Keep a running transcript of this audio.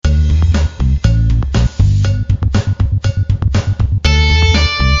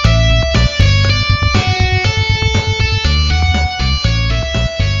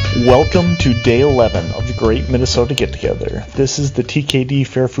Welcome to Day 11 of the Great Minnesota Get-Together. This is the TKD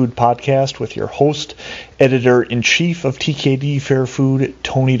Fair Food Podcast with your host, Editor-in-Chief of TKD Fair Food,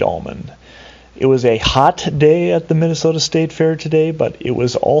 Tony Dahlman. It was a hot day at the Minnesota State Fair today, but it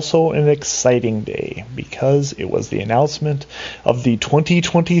was also an exciting day because it was the announcement of the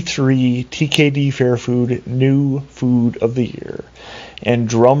 2023 TKD Fair Food New Food of the Year. And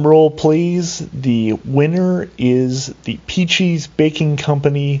drum roll please, the winner is the Peachy's Baking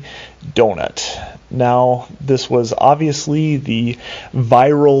Company donut. Now, this was obviously the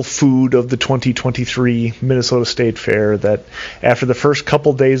viral food of the 2023 Minnesota State Fair, that after the first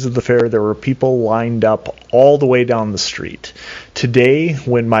couple days of the fair, there were people lined up all the way down the street. Today,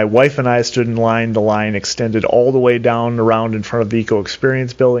 when my wife and I stood in line, the line extended all the way down around in front of the Eco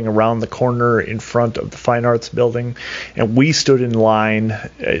Experience building, around the corner in front of the Fine Arts building, and we stood in line.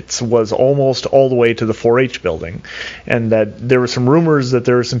 It was almost all the way to the 4-H building, and that there were some rumors that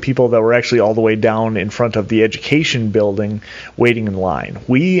there were some people that were actually all the way down in front of the education building waiting in line.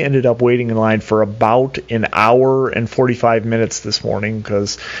 We ended up waiting in line for about an hour and 45 minutes this morning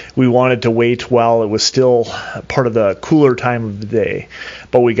because we wanted to wait while it was still part of the cooler time of the day.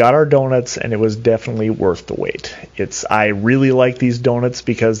 But we got our donuts, and it was definitely worth the wait. I really like these donuts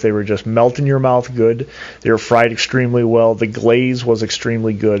because they were just melt in your mouth good. They were fried extremely well. The glaze was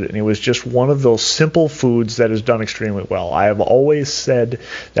extremely good, and it was just one of those simple foods that is done extremely well. I have always said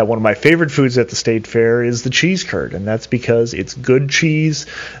that one of my favorite foods at the State Fair is the cheese curd, and that's because it's good cheese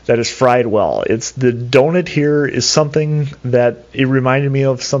that is fried well. The donut here is something that it reminded me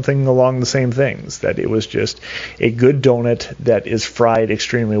of something along the same things, that it was just a good donut that is fried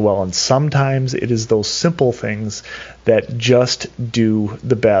extremely well, and sometimes it is those simple things that just do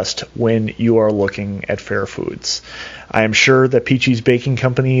the best when you are looking at fair foods. I am sure that Peachy's Baking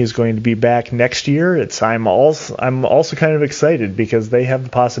Company is going to be back next year. I'm also kind of excited because they have the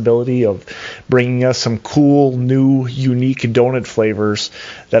possibility of bringing us some cool, new, unique donut flavors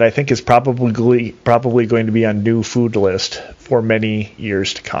that I think is probably going to be on new food list for many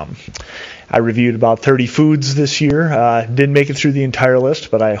years to come. I reviewed about 30 foods this year. Didn't make it through the entire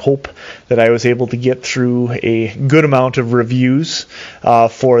list, but I hope that I was able to get through a good amount of reviews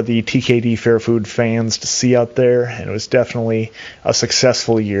for the TKD Fair Food fans to see out there, and it was definitely a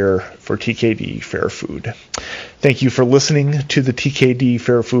successful year for TKD Fair Food. Thank you for listening to the TKD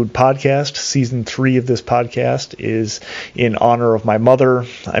Fair Food Podcast. Season 3 of this podcast is in honor of my mother.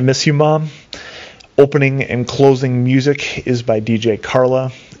 I miss you, Mom. Opening and closing music is by DJ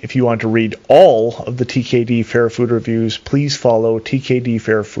Carla. If you want to read all of the TKD Fair Food reviews, please follow TKD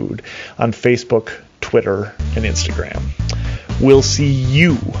Fair Food on Facebook, Twitter, and Instagram. We'll see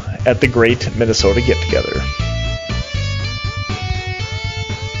you at the Great Minnesota Get-Together.